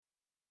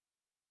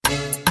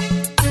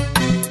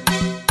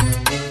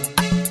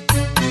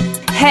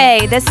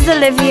Hey, this is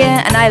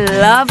Olivia, and I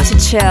love to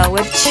chill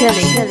with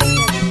Chili.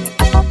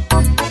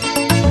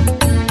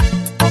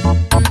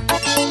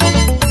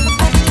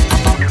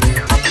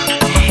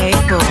 Hey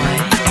boy,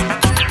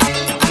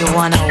 you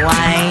wanna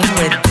wine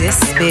with this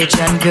bitch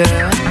and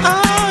girl?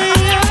 Oh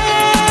yeah.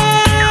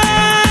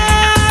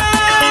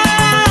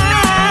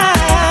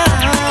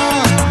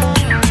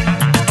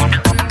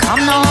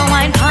 Come now,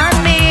 wine pon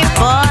me,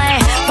 boy.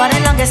 For the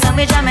longest time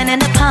we jamming in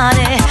the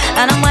party,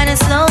 and I'm whining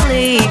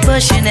slowly,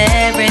 pushing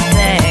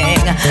everything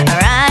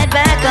right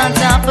back on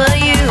top of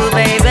you,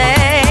 baby.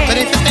 But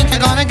if you think you're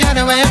gonna get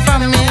away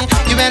from me,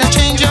 you better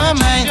change your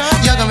mind.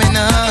 You're going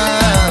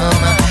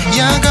home.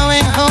 You're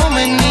going home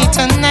with me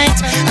tonight.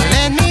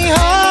 Let me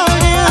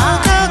hold you,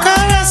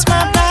 caress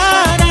my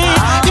body.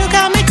 You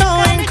got me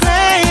going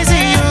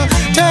crazy. You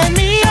turn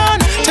me on,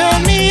 turn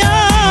me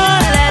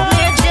on. Let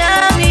me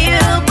jam you,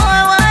 boy,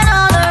 wine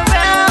all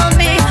around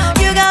me.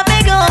 You got me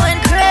going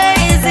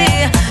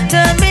crazy.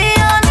 Turn me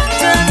on,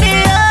 turn me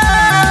on.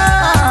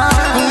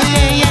 Ooh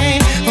yeah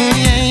yeah, ooh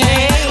yeah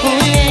yeah, ooh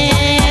yeah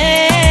yeah,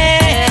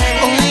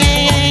 ooh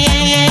yeah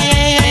yeah yeah.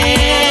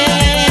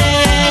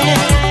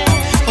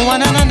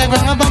 One on the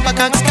ground, bumper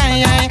cock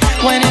sky high,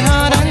 whining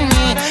hard on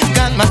me,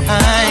 got my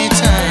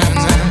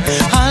items,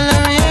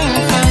 hollering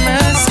for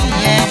mercy,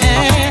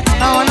 yeah.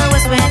 I wanna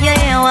whisper in your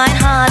ear, wine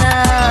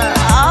harder.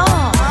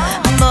 Oh,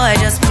 boy,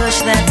 just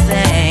push that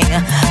thing.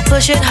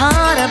 Push it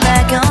harder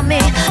back on me.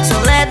 So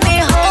let me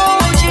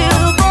hold you,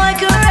 boy,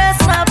 caress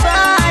my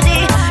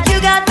body. You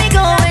got me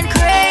going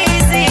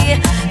crazy.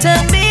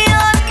 Turn me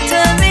on,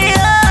 turn me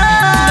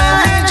on.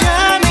 Let me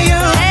jam you,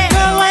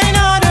 go wine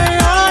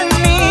harder on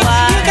me.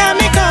 You got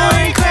me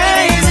going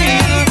crazy.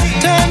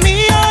 Turn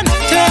me on,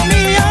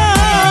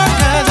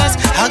 'cause that's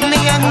hug me,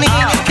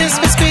 kiss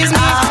me, squeeze me.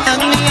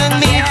 Hug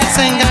me, kiss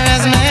and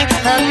caress me.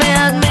 Hug me,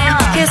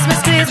 kiss me,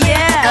 squeeze me.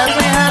 Yeah. Hug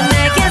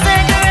me, kiss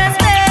and caress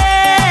me.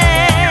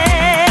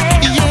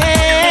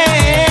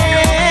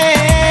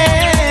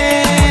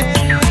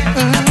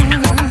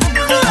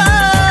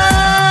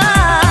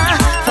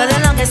 For the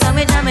longest time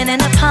we jamming in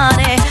the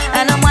party,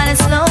 and I'm whining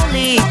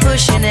slowly,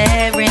 pushing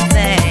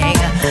everything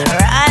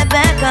right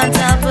back on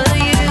top of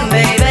you,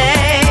 baby.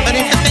 But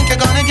if you think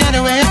you're gonna get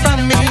away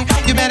from me,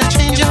 you better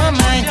change your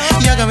mind.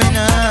 You're going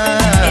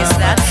home. Is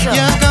that so?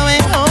 You're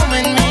going home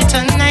with me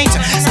tonight.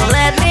 So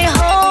let me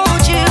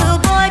hold you,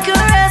 boy,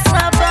 caress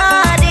my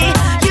body.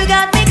 You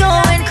got me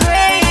going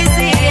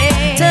crazy.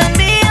 Turn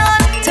me on,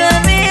 turn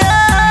me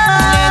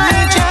on. Let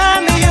me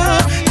jam you,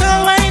 go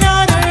wine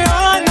harder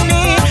on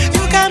me.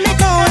 You got me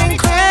going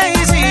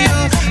crazy. You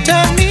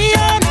turn me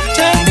on,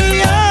 turn me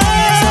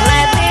on. So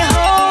let me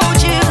hold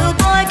you,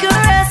 boy,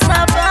 caress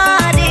my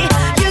body.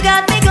 You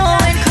got me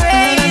going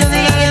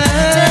crazy.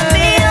 Turn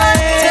me on,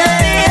 turn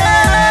me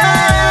on.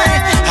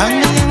 Hug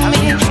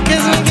me,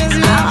 kiss me, kiss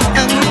me.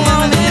 Hug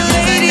me,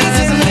 ladies,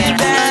 kiss me,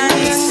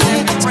 dance.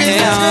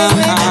 Squeeze me,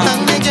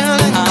 hug me, girl,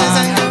 and kiss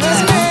and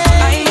caress me.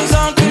 I lose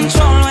all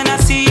control when I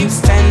see you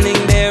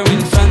standing there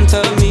in front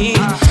of me.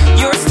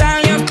 Your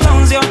style, your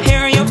clothes, your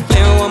hair, your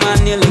flair, woman,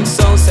 you look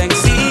so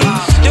sexy.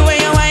 The way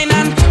you whine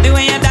and the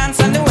way you dance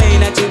and the way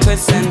that you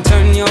twist and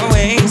turn your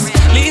waist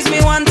leaves me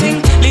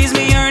wanting, leaves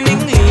me yearning,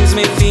 leaves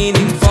me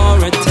feeling for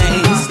a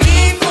taste.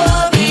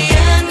 Before the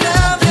end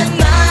of the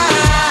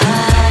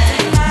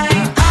night,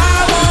 I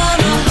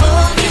wanna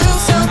hold you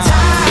so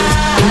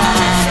tight.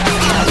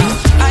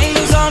 I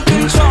lose all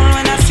control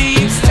when I see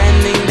you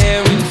standing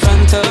there in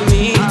front of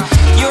me.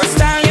 Your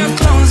style, your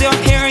clothes, your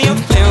hair, your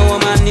flair,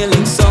 woman, you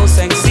look so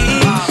sexy.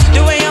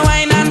 The way you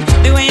whine and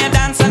the way you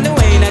dance and the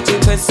way that you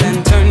twist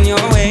and turn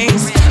your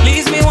waist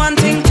leaves me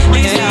wanting,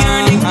 leaves me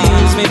yearning,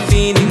 leaves me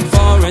feeling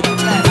for a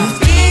taste.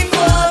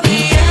 Before the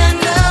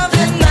end of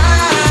the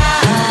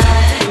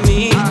night, Me,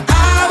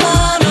 I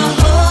wanna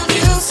hold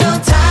you so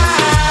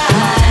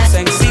tight.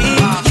 sexy,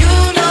 You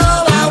know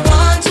I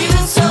want you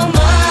so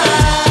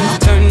much,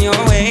 turn your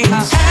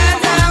waist,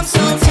 and I'm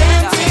so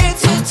tempted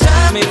to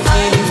touch me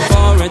feeling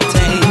for a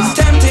taste.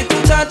 Tempted to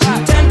touch,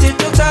 tempted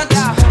to touch.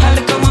 A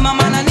little woman,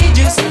 man, I need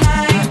you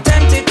tonight.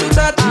 Tempted to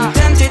touch,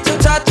 tempted to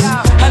touch.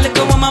 A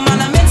little woman,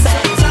 man, I'm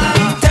inside.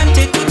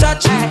 Tempted to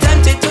touch,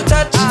 tempted to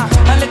touch.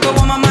 A little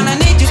woman, man, I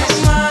need you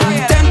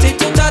tonight. Tempted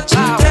to touch,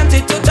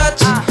 tempted to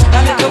touch. A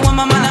little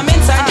woman, man, I'm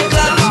inside your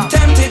clutch.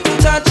 Tempted to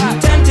touch,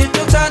 tempted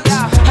to touch.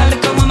 A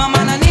little woman,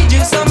 man, I need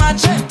you so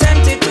much.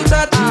 Tempted to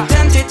touch,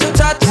 tempted to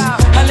touch.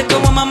 A little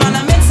woman, man,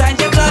 I'm inside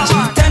your clutch.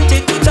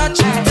 Tempted to touch,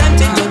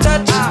 tempted to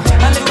touch.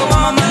 A little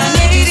woman, man, I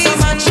need you so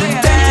much.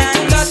 Tempted to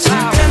touch,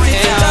 tempted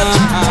to touch.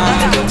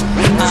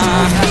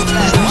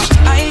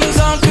 I lose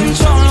all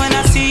control when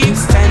I see you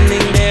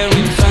standing there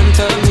in front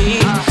of me.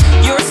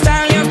 Your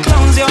style, your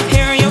clothes, your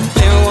hair, your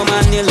flair,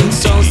 woman, you look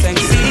so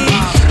sexy.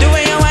 The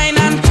way you whine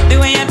and the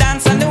way you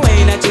dance and the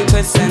way that you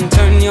twist and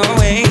turn your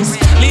waist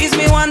leaves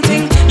me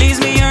wanting, leaves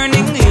me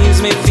yearning,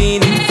 leaves me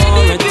feeling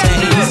for a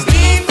taste.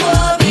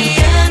 Before the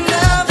end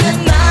of the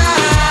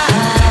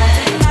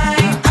night,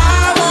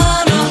 I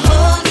wanna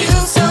hold you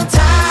so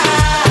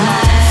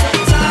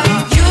tight.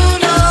 You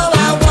know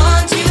I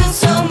want you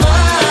so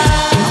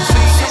much,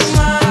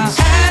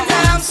 and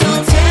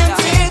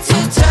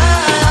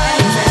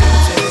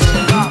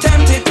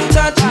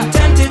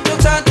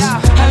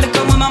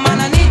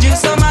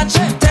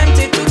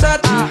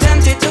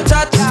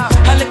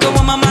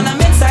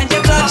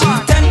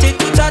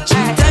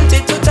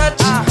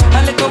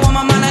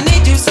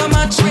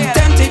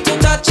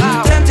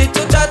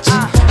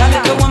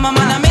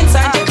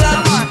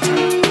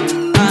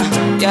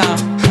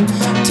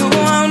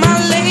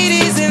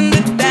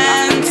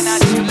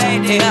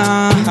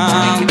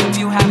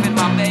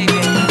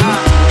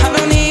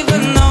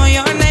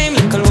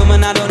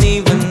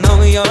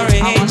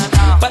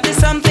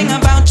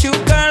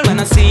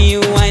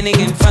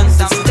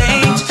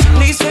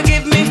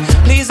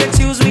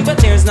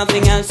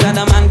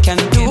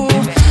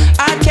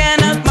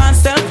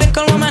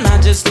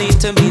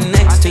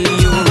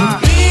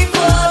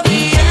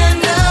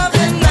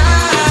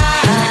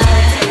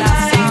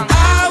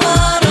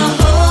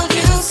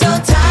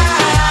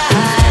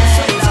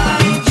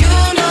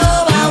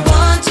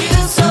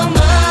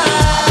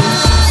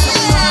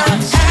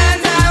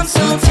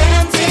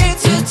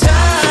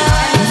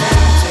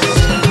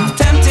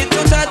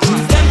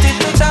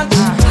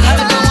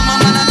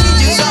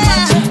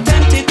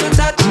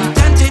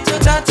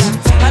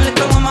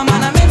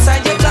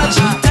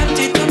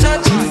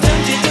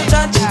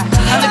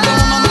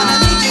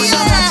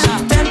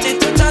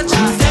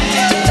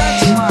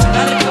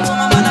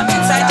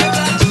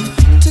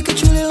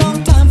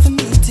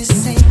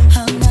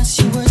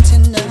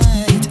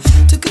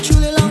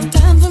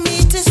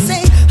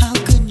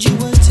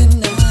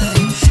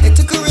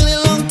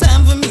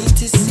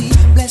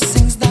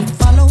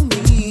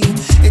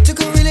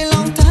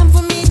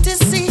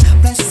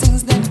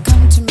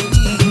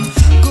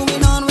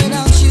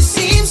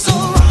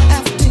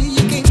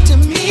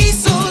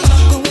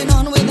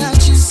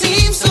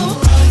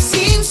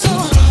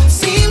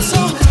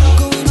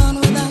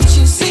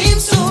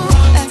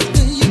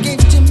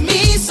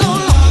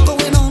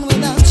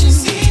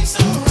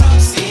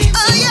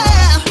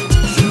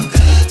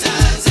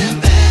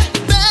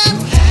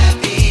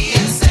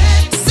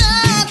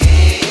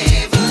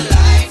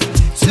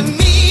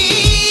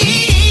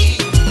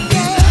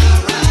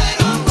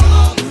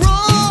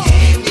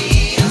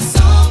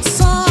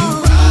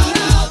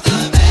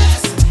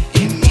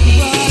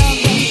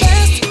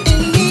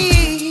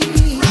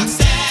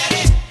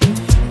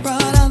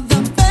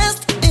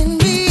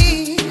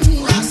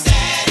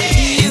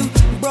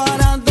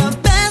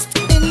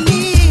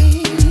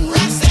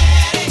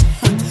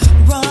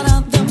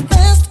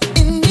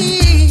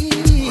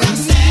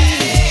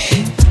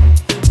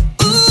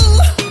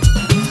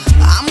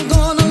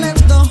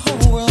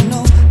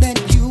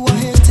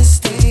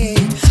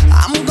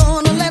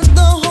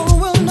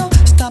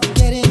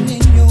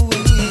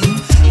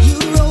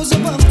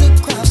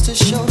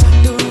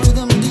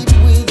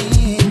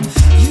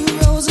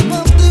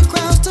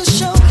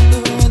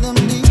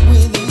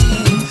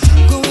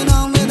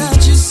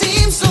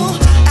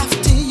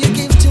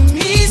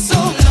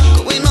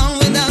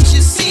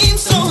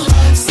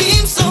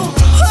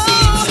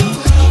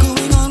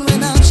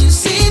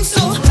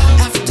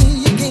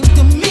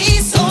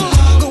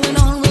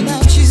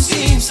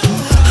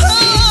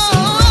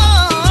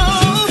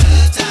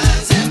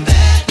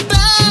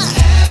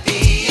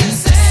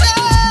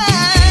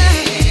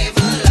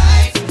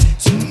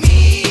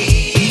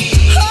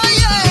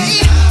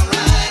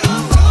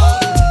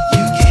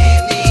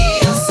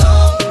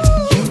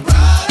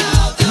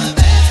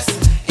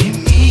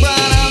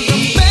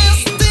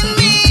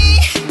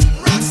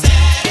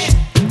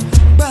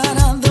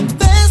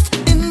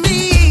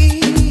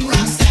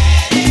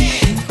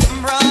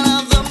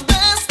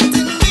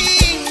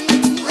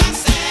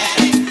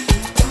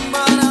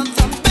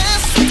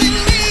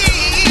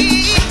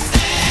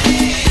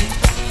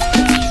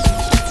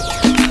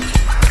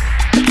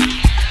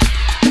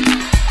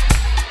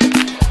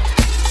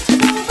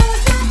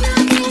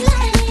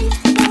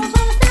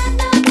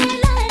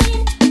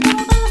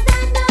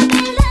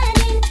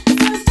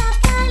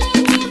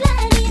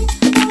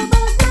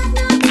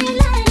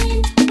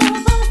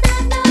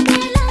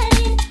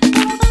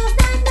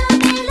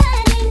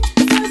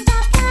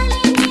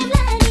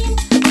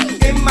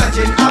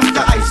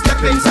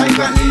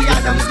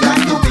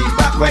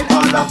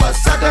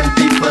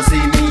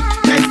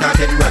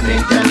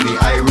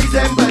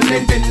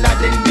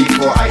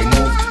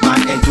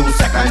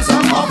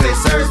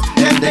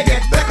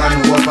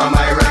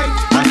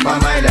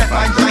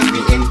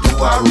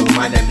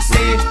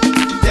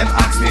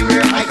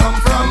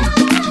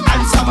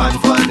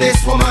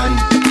this woman.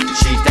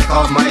 She take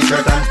off my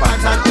shirt and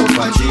pants and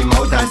open she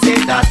mouth and say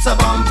that's a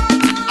bomb.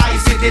 I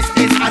say this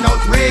is an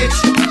outrage.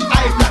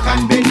 I black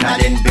and bin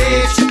Laden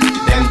bitch.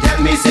 Them tell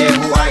me say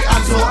who I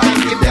am, so I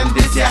give them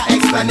this here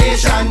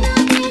explanation.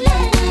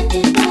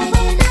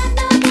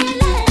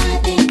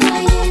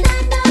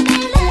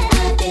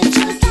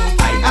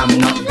 I am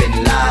not Bin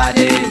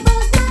Laden.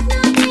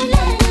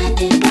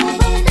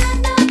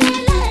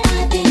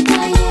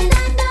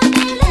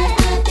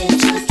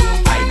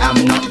 I am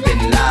not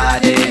Bin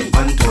Laden.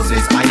 On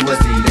Tuesdays I was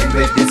dealing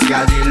with this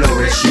girl, the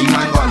lowest. She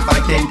man gone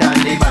fighting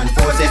Taliban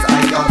forces.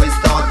 I always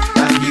thought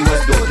that he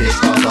was dotish,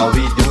 cause all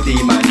we do the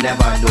man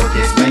never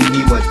noticed. When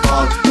he would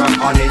call from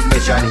on his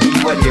mission, he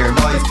would hear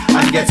noise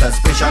and get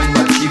suspicion.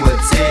 What she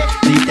would say,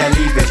 the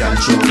television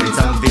showing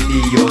some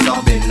videos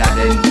of Bin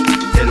Laden.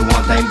 Till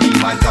one time the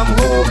man come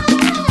home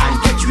and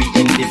catch we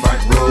in the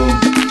front room.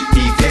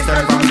 He faced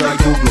her from joy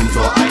to gloom,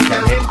 so I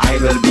tell him I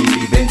will be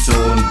leaving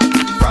soon.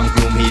 From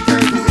gloom he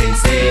turned to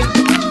insane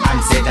and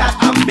said that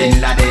I'm Bin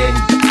Laden.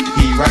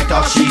 He write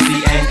off she's the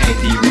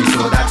NNT,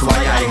 so that's why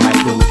I had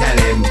to tell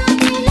him.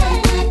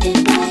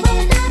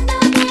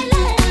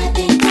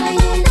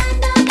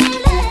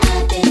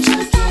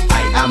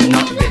 I am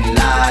not Bin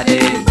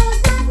Laden.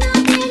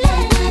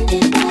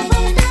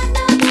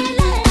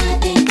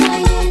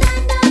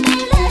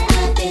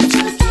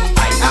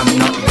 I am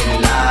not Bin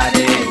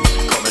Laden.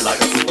 Coming like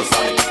a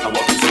supersonic, I'm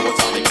walking so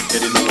atomic. They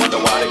didn't wonder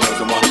why the girls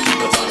don't want to keep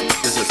platonic.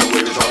 This is the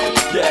way we talk it.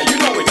 Yeah, you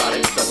know we got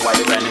it. That's why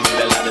they ran into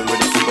the Laden with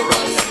the super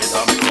runs. Every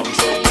time we come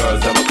through,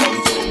 girls never come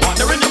through.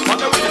 Wondering if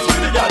it's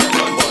really got it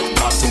run.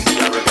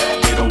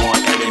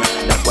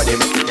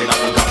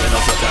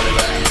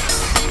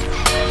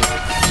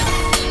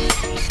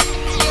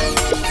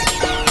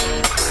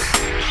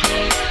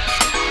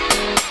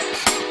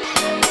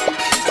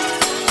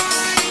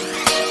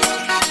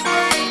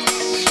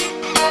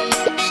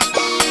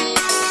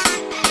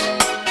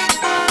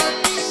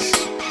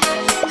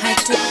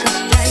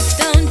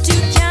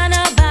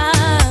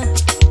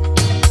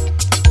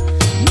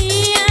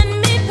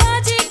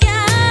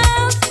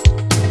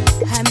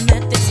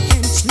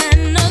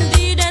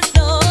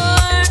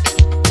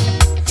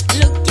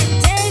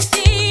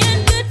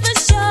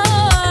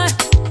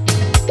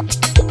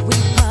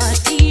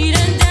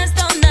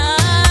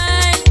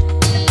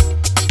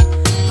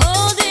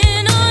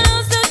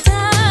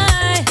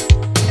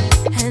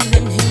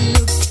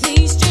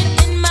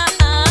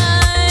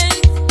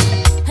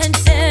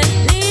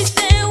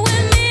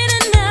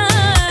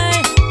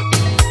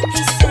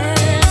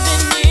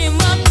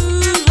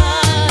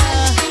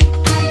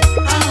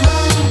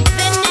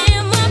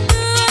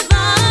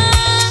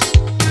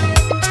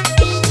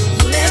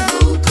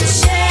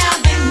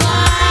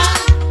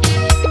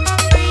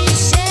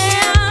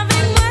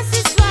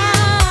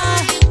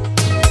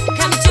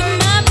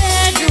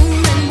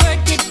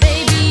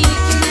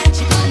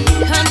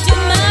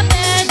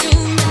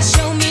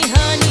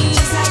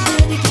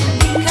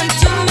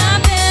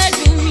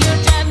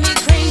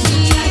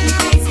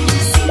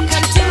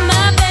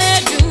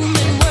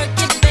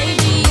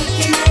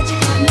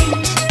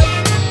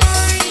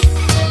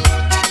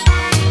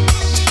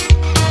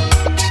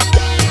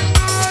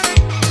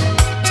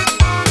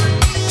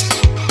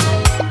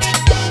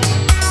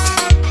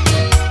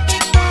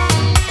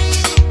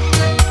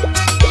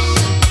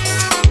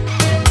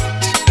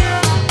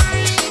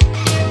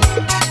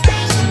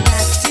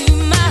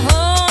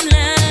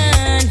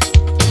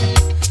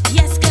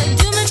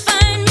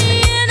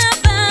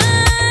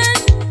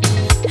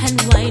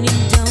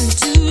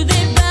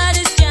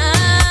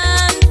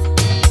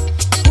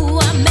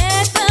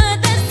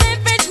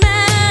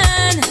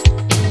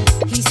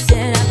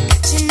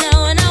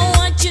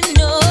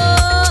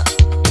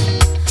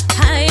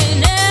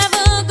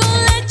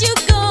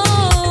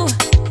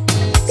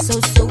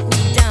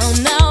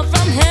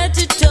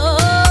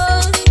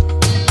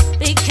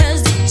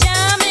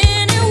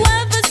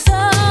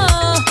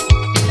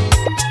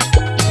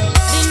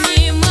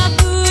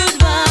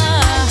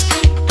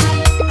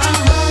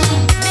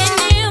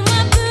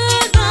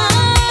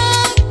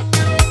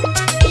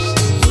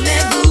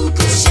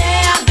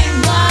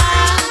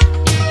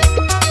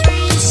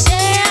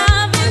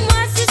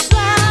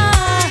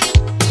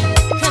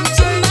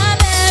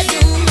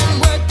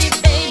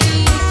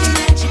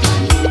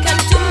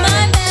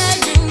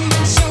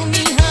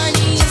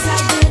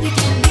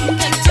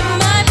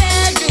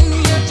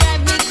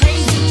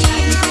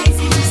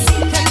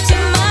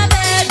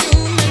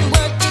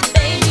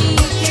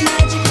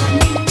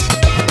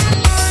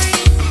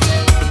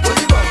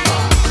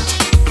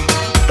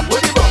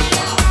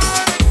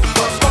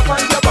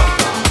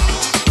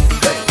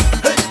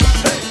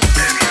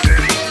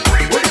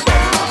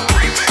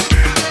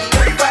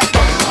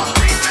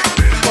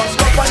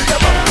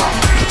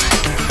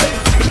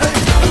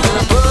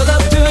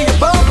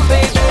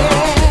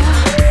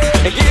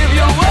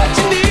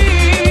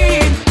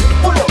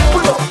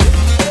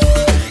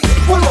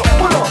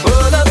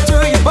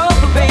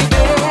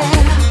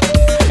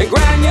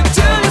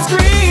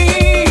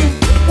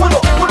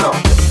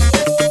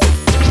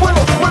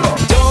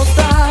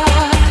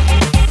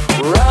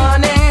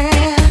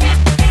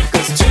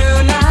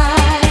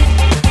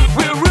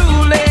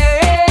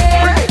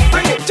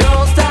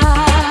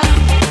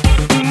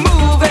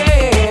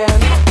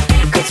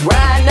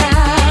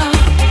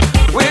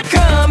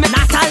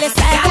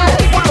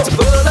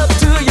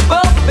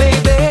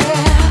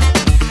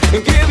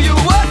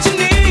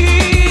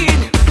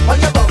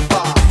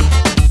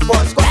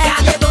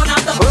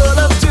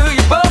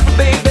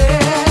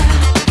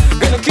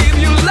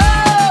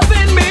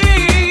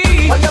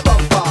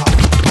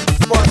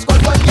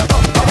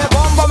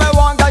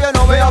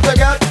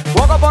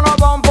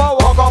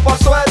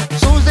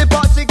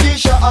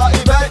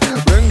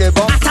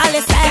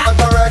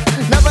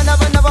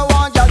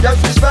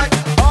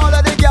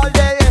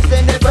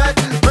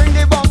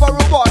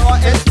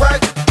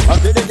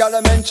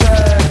 Parliament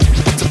chair.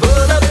 To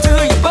pull up to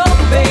your bump,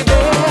 baby,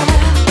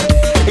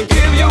 and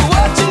give you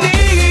what you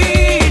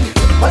need.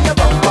 On your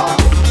bumper,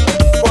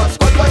 what's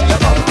good on your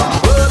bumper?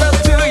 Pull up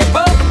to your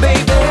bump,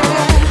 baby,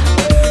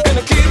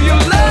 gonna keep you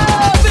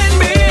loving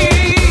me.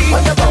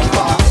 On your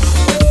bumper,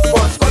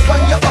 what's good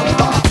on your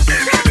bumper?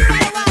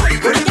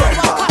 With the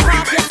bumper,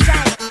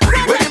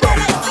 with the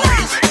bumper,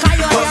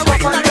 what's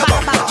good on your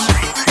bumper?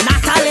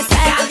 Natalie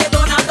said, girl, you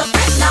don't have to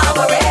fret now,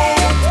 worry.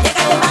 You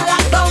got the man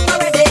locked down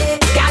already.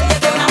 Girl, you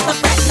don't have to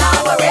fret now,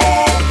 worry.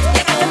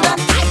 You got them done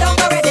tied down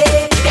already.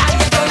 Girl,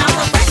 you don't have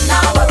to fret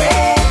now, worry.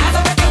 As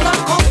everything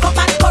done come up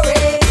and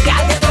curry.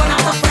 Girl, you don't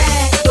have to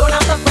fret, don't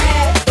have to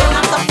fret, don't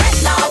have to fret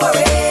now,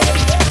 worry.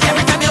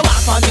 Every time you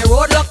walk on the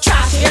road, look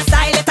trash. Your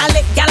style it a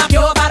lick, girl, I'm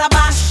pure by the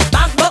bash.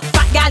 Bank book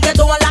fat, girl, you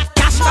don't lack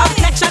cash.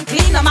 Complexion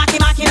clean, no macky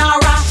no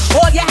rash.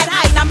 Hold your head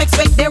high, now mix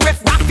with the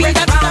riff rap. Feed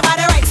them to the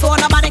body right, so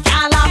nobody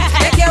can laugh.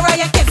 Take care of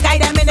your kids,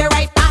 guide them in the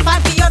right path.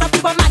 And for other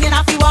people, man, you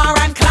not fi war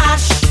and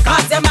clash.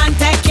 Cause the man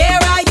take care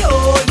of you.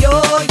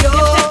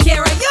 Take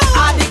care of you.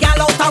 All the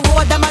gal out the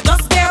road, them a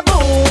just there boo.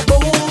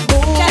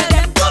 Tell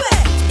them come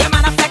here. Your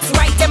man a flex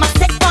right, them a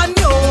stick on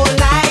you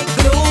like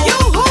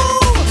glue.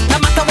 No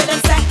matter what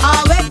them say,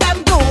 all what them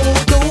do.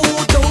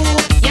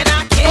 You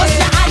not care. Push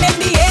your hand in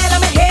the air, let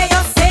me hear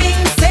you sing.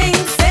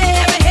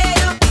 Let me hear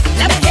you.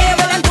 Let me hear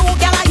what them do,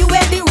 gal. Are you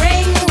wear the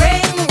ring?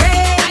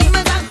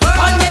 Diamonds and pearls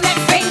on your neck,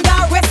 finger,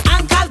 wrist,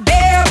 ankle,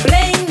 bear,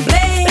 bling.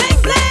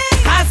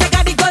 Cause I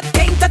got the good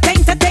thing to ting.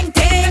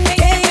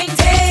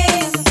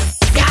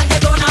 Gal, you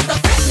don't have to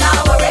fret now,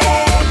 worry.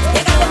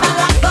 You got the man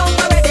locked down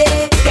already.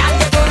 Gal,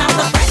 you don't have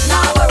to fret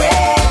now, worry.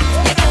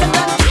 You got them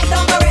done tied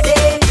down already.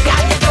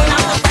 Gal, you don't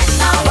have to fret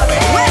now, worry.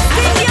 West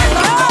Indian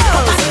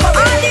girls,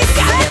 all these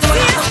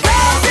sexiest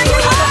girls in the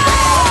world.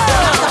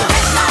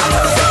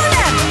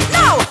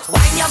 Now,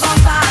 wind your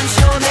bumper and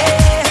show me.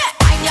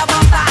 Wind your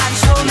bumper and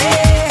show me.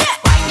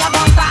 Wind your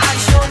bumper and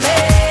show me.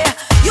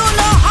 You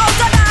know how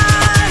to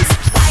dance.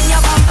 Wind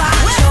your bumper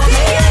and show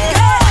me.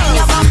 Wind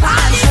your bumper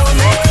and show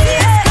me.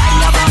 Wind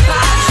your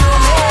bumper and show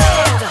me.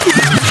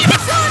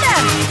 Show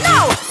them.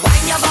 Now,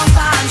 wind your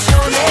bumper and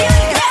show me.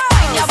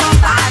 Wind your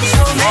bumper and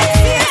show me.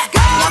 Wind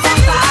your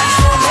bumper and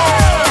show me.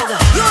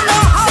 You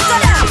know how to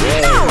dance.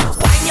 Now,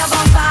 wind your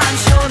bumper and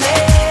show me.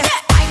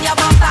 Wind your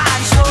bumper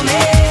and show me.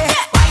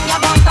 Wind your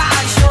bumper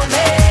and show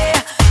me.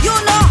 You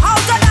know how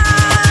to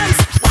dance.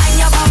 Wind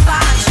your bumper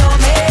and show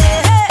me.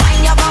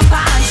 Wind your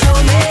bumper and show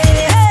me.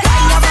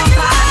 Wind your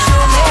bumper and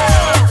show me.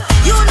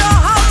 You know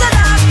how to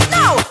dance.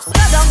 Now,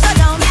 go down, go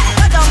down,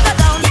 go down, go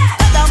down,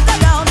 go down, go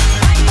down.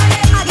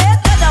 Again,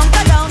 go down,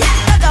 go down,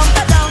 go down,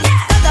 go down,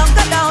 go down,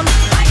 go down.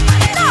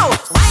 Now,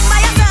 wind by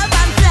yourself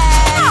and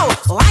flex. Now,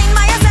 wind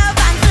by yourself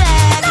and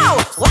flex. Now,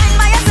 wind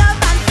by yourself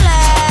and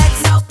flex.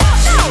 Now,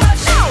 push it.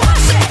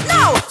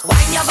 Now,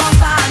 wind your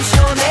bumper and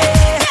show me.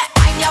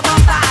 Wind your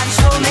bumper and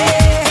show me.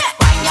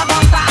 Wind your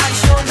bumper and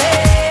show me.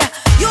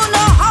 You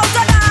know how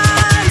to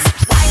dance.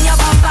 Wind your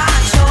bumper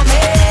and show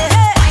me.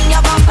 Wind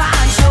your bumper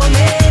and show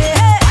me.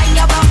 Wind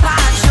your bumper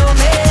and show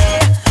me.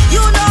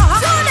 You know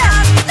how to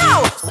dance. Now,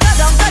 go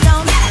down, go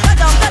down, go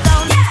down, go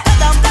down, go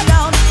down, go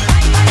down.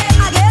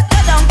 Again, go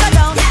down, go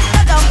down, go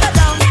down, go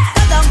down,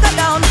 go down, go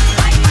down.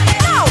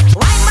 Now,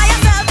 wind by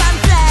yourself and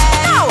flex.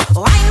 Now,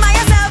 wind by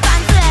yourself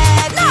and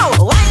flex. Now,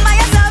 wind by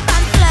yourself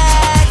and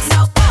flex.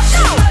 Now, push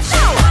it.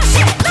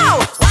 Now,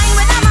 wind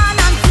with a man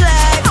and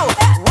flex. Now,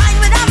 wind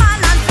with a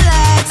man and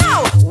flex. Now,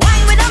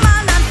 wind with a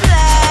man and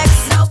flex.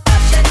 Now,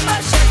 push it.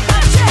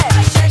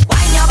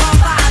 Wind your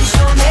bumper and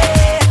show me.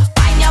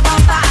 Wind your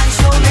bumper and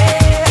show me.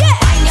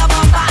 Wind your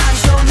bumper and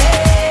show me.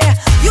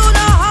 You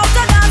know how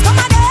to dance. Come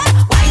again.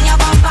 Wind your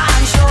bumper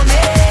and show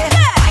me.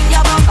 Wind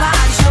your bumper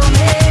and show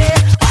me.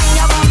 Wind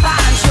your bumper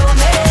and show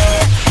me.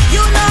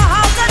 You know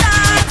how to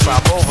dance.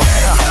 Crop over.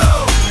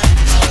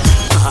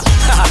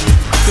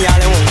 Y'all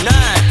ain't want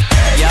none.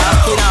 Yeah,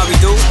 you know how we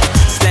do.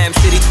 Slam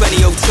City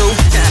 2002.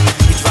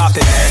 We drop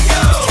it, man.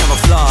 It's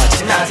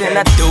camouflage. Nothing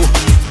to do.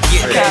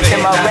 Get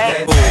Counting my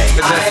rent.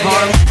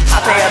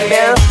 I pay a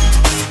bill.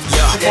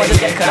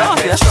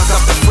 Yeah, truck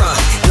up the front,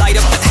 light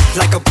up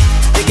like a.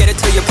 They get it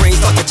till your brain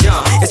start to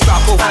jump. It's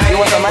crop over. You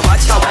want some money?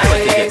 Watch how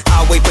quick.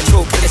 Highway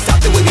patrol couldn't stop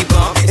the way we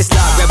bump. It's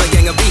live, rebel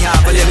gang of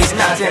beehive, but let me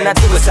snap.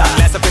 Suicide,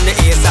 glass up in the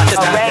air, side to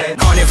side.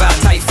 Carnival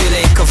type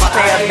feeling,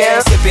 Pay a bill.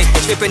 sipping,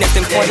 tripping if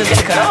them Want to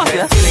get cut off,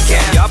 yeah? feeling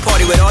can. Y'all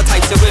party with all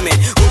types of women.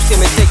 Hoops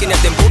him and taking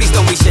if them booties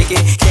don't be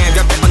shaking. Can't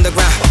rep it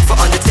underground for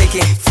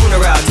undertaking.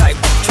 Funeral type,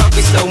 trunk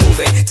be slow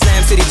moving.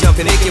 Slam City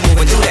jumping, make it move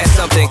and do that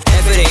something.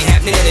 If it ain't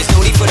happening, then there's no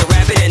need for the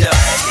rapping and up.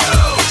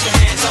 Get your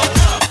hands on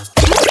up.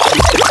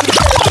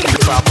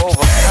 Crop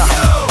over.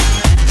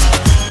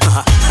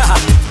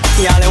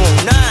 Y'all ain't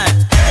want none.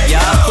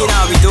 Yeah, you know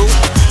how we do.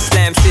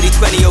 Slam City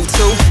 2002.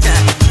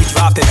 We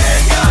drop it,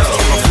 man.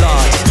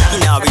 Camouflage. You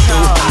know how we do.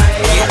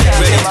 Get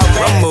ready to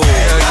rumble.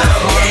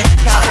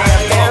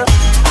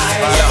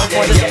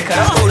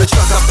 Pull the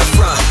truck up the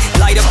front,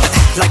 light up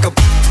like a.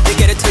 They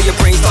get it till your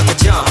brain start to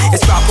jump.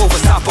 It's stop over,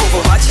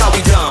 watch how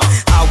we dumb.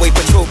 Highway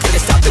patrol couldn't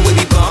stop the way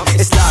we bump.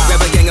 It's live,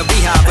 rebel gang of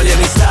beehive, but let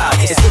me slide.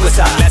 It's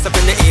suicide, glass up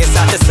in the air,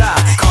 side to side.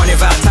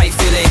 Carnival type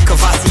feeling,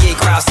 Cavassier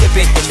crowd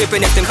sipping,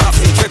 tripping if them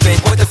cops ain't tripping.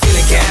 What the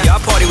feeling, Cam? Y'all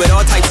party with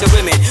all types of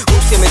women.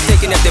 Hoops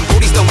imitating if them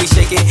booties don't be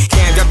shaking.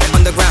 Cam drop it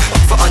underground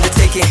for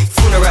undertaking.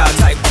 Funeral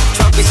type,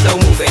 trunk be slow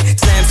moving.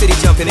 Slam city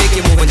jumping, make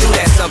it move and do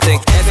that something.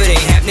 If it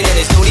ain't happening, then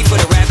there's no need for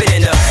the rapping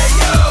and the hey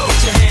yo,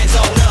 get your hands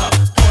on up,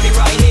 party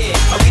right here.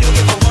 We don't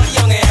give a what,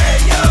 young and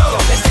hey yo,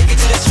 let's take it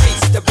to the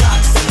streets, the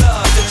blocks, the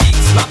clubs, the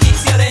jeeps. My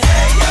peeps yelling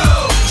hey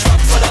yo, truck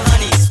for the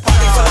honeys,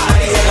 party for the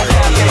honeys.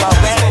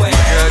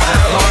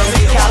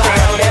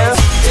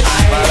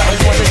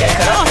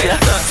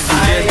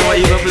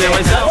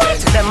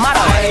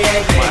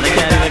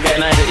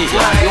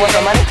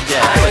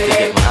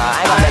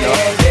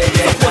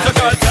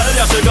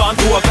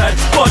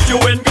 But you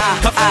in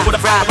with a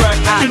friend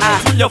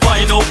you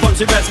find out from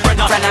she best friend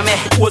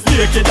was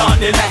naked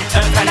on it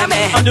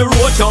and the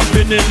road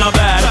jumping in a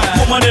van.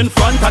 Woman in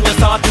front and you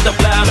start to the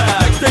plan.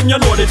 Next thing you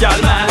know the gal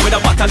man with a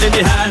bottle in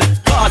the hand,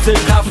 causing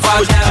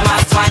confusion.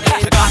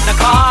 Got the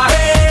car,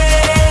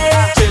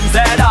 chins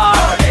head on.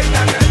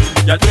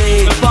 You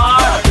please,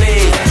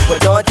 please, we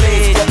don't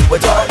please, we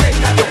don't.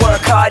 You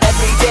work hard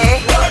every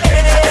day. You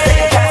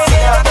can't see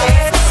your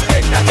face.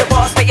 The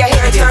boss make your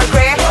hair turn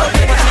grey.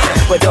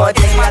 We don't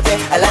think nothing,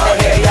 I let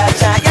the hair ya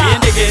shine. We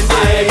ain't digging, we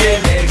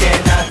ain't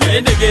digging nothing. We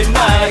ain't digging,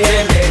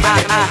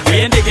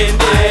 we ain't digging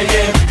nothing.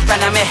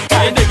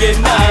 We ain't digging.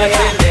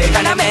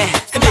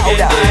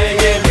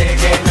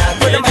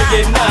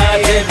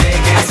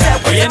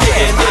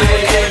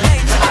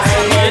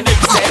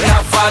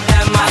 Enough of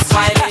them are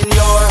smiling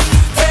your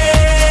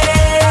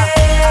face,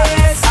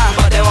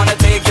 but they wanna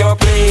take your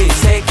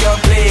place, take your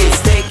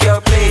place, take your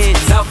place.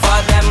 Enough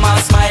of them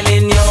are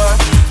smiling your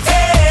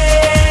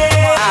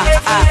face,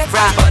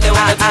 but they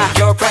wanna take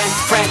your friend.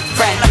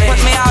 Put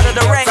me out of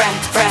the rain,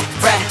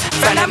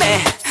 friend of me.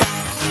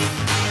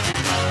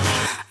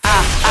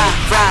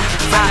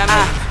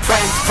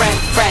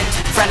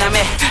 Friend of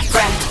me,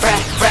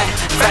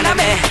 friend of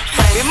me.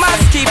 We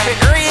must keep it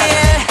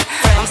real.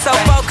 I'm so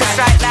focused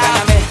right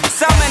now.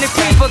 So many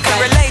people can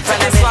relate to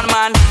this one,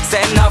 man.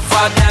 Say enough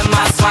of them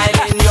are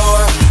smiling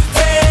your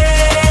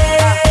face,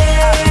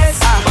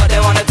 but they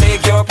wanna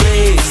take your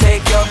place,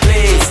 take your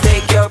place,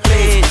 take your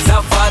place.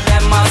 Enough of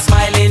them are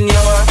smiling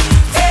your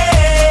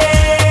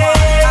face,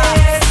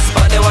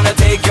 but they wanna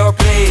take your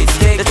place.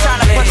 They're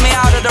trying to put me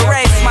out of the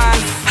race, man.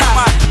 Come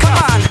on,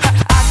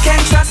 I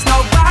can't trust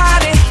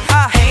nobody.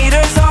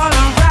 Haters all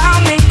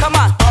around me. Come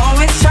on,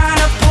 always trying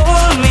to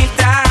pull me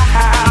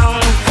down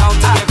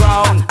to the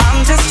ground.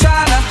 I'm just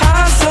trying to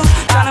hustle,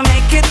 trying to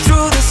make it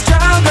through the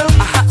struggle.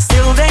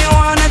 Still they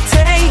wanna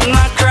take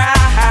my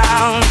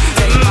crown,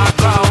 take my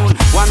crown.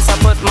 Once I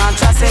put my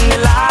trust in the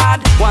Lord,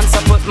 once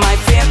I put my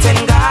faith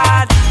in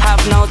God,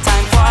 have no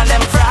time for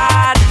them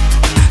fraud.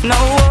 No,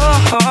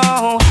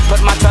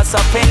 put my trust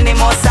up in the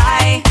Most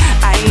High.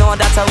 I know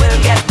that I will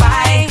get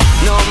by,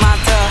 no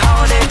matter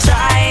how they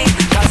try.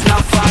 Cause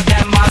enough of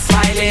them are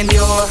smiling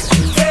your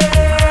face,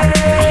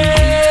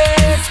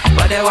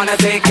 but they wanna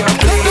take your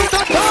place.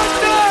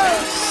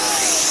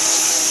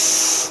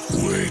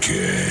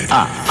 Wicked.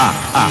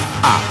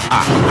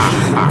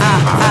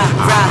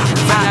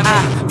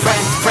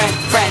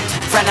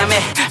 Friend of me,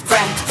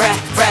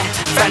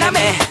 friend of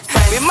me.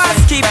 We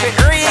must keep it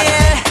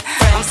real.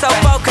 I'm so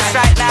focused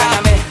right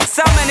now.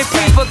 So many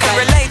people can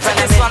relate to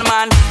this one,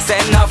 man. Say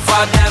enough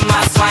of them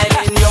are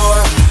smiling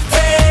your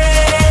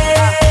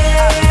face,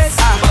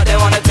 but they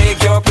wanna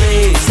take your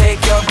place,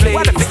 take your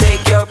place,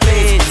 take your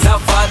place.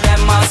 Enough of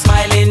them are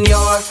smiling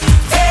your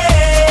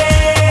face,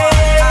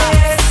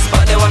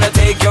 but they wanna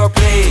take your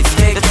place,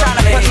 take your place. They're trying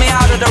to put me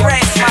out of the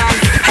race, man.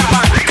 Come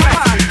on,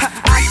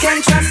 I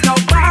can't trust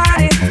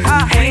nobody.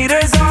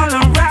 Haters all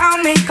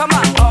around me. Come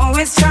on,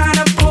 always trying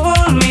to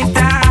pull me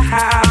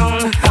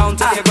down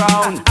to the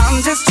ground.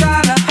 I'm just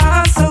trying to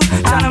hustle,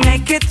 trying to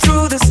make it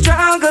through the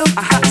struggle.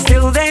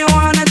 Still they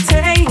wanna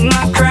take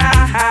my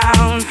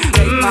crown,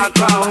 take my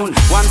crown.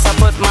 Once I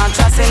put my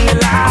trust in the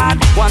Lord,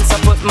 once I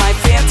put my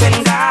faith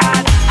in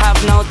God, have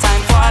no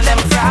time for them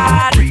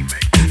fraud.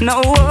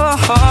 No,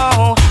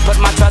 put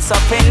my trust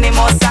up in the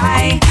Most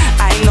High.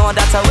 I know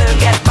that I will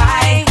get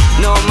by,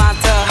 no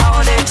matter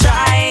how they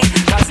try.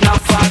 Cause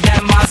enough of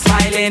them are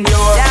smiling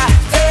your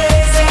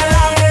face. Sing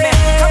along with me,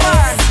 come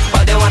on.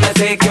 But they wanna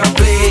take your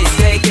place,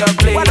 take your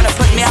place. Wanna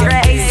put me on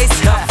race.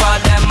 Enough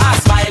of them are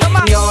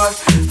smiling your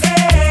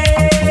face,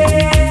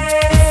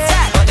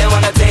 but they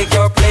wanna take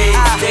your place,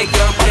 take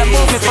your place. Wanna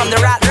move me from the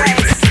rat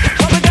race.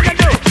 What we gonna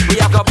do? We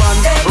have to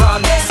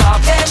run,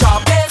 stop,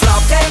 chop,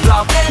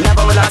 flop,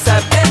 never will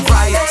accept.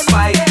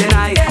 Fight,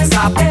 deny,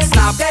 stop,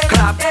 snap,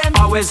 clap,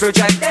 always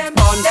reject.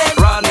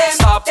 Run,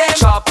 stop,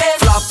 chop,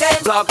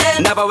 flop,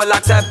 never will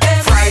accept.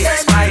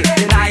 Fight,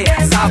 deny,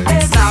 stop,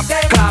 snap,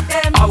 clap,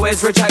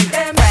 always reject.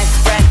 Friend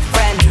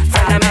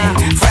of me,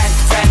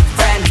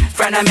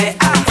 friend of me,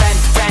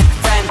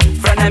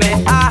 friend of me.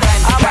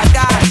 Oh my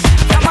gosh,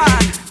 come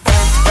on.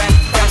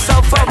 I'm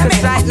so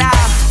focused right now.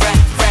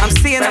 I'm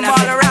seeing them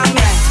all around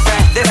me.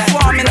 They're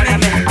swarming me. You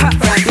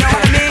know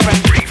what I mean?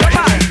 Come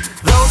on.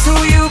 Those who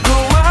you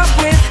grew up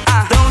with,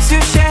 those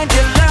you shared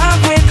your love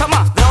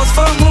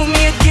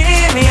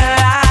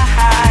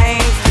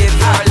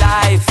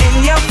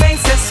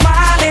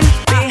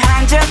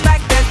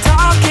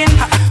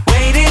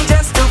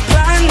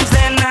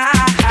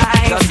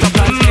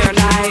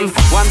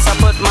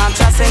want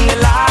trust in the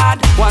Lord.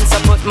 Once I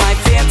put my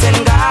faith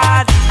in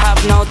God, have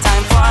no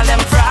time for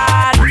them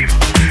fraud.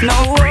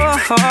 No,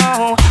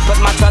 put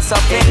my trust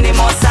up in the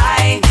Most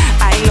High.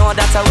 I know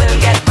that I will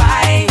get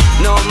by,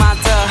 no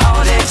matter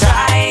how they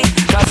try.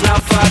 Cause now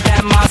for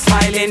them are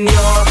smiling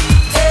your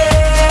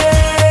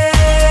face,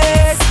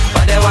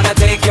 but they wanna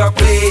take your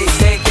place,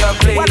 take your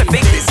place. What a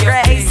big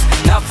disgrace.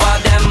 Now for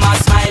them are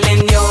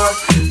smiling your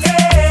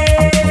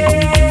face,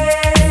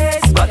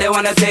 but they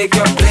wanna take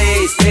your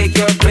place, take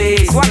your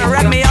place. Wanna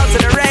run me out to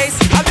the race?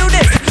 I'll do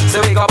this. So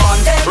we go on,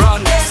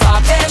 run,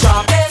 stop,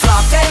 chop,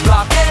 flop,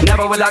 flop.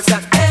 Never will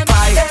accept